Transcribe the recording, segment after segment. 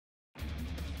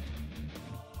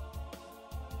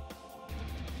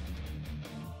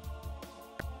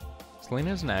Slain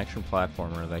is an action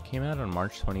platformer that came out on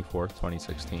March 24,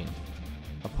 2016.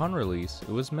 Upon release, it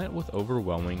was met with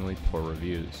overwhelmingly poor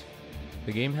reviews.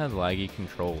 The game had laggy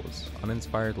controls,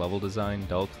 uninspired level design,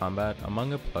 dull combat,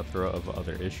 among a plethora of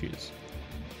other issues.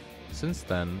 Since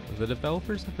then, the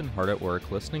developers have been hard at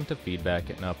work listening to feedback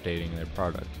and updating their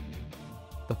product.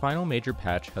 The final major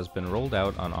patch has been rolled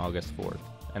out on August 4th,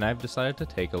 and I've decided to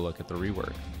take a look at the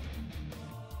rework.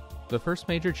 The first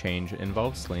major change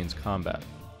involves Slane's combat.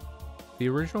 The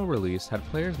original release had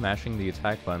players mashing the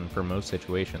attack button for most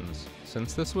situations,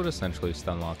 since this would essentially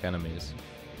stunlock enemies.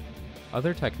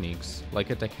 Other techniques, like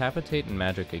a decapitate and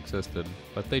magic existed,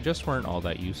 but they just weren't all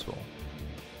that useful.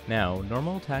 Now,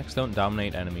 normal attacks don't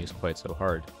dominate enemies quite so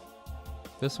hard.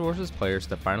 This forces players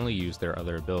to finally use their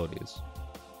other abilities.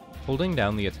 Holding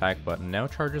down the attack button now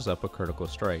charges up a critical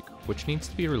strike, which needs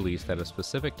to be released at a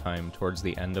specific time towards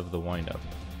the end of the windup.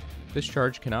 This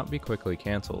charge cannot be quickly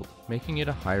cancelled, making it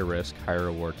a high-risk,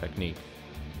 high-reward technique.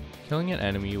 Killing an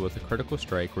enemy with a critical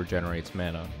strike regenerates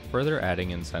mana, further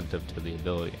adding incentive to the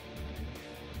ability.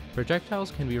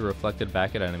 Projectiles can be reflected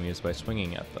back at enemies by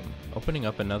swinging at them, opening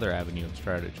up another avenue of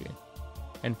strategy.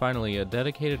 And finally, a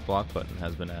dedicated block button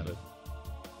has been added.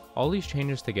 All these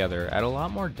changes together add a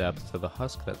lot more depth to the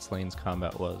husk that Slane's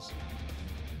combat was.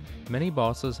 Many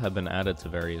bosses have been added to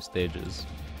various stages,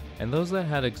 and those that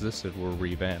had existed were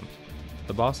revamped.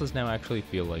 The bosses now actually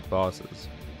feel like bosses.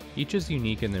 Each is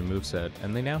unique in their moveset,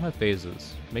 and they now have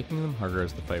phases, making them harder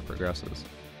as the fight progresses.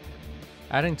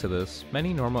 Adding to this,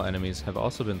 many normal enemies have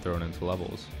also been thrown into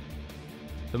levels,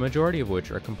 the majority of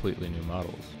which are completely new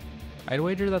models. I'd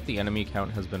wager that the enemy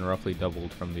count has been roughly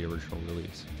doubled from the original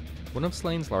release. One of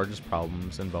Slane's largest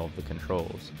problems involved the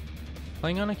controls.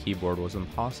 Playing on a keyboard was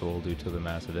impossible due to the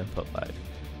massive input lag,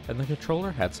 and the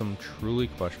controller had some truly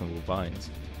questionable binds.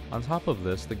 On top of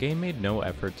this, the game made no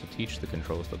effort to teach the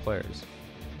controls to players.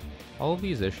 All of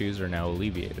these issues are now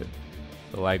alleviated.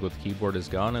 The lag with keyboard is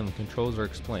gone and the controls are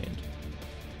explained.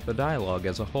 The dialogue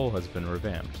as a whole has been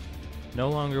revamped. No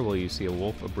longer will you see a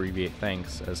wolf abbreviate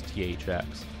thanks as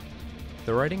THX.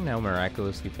 The writing now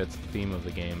miraculously fits the theme of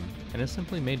the game, and is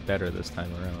simply made better this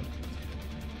time around.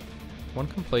 One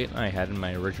complaint I had in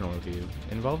my original review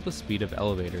involved the speed of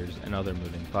elevators and other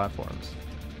moving platforms.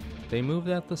 They moved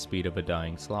at the speed of a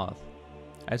dying sloth.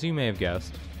 As you may have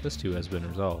guessed, this too has been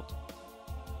resolved.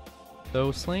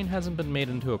 Though Slane hasn't been made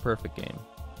into a perfect game,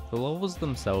 the levels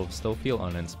themselves still feel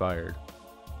uninspired.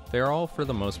 They are all for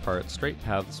the most part straight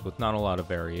paths with not a lot of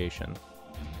variation.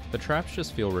 The traps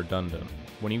just feel redundant.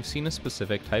 When you've seen a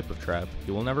specific type of trap,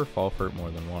 you will never fall for it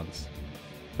more than once.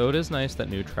 Though it is nice that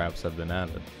new traps have been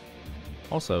added.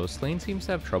 Also, Slane seems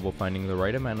to have trouble finding the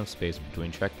right amount of space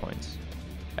between checkpoints.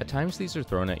 At times these are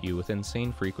thrown at you with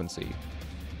insane frequency,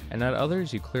 and at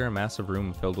others you clear a massive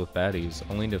room filled with baddies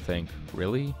only to think,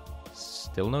 really?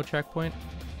 Still no checkpoint?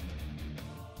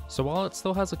 So while it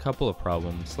still has a couple of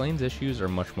problems, Slane's issues are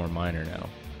much more minor now.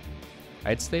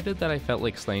 I'd stated that I felt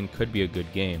like Slane could be a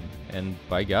good game, and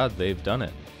by God, they've done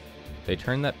it. They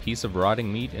turned that piece of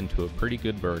rotting meat into a pretty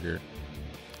good burger.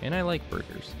 And I like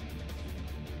burgers.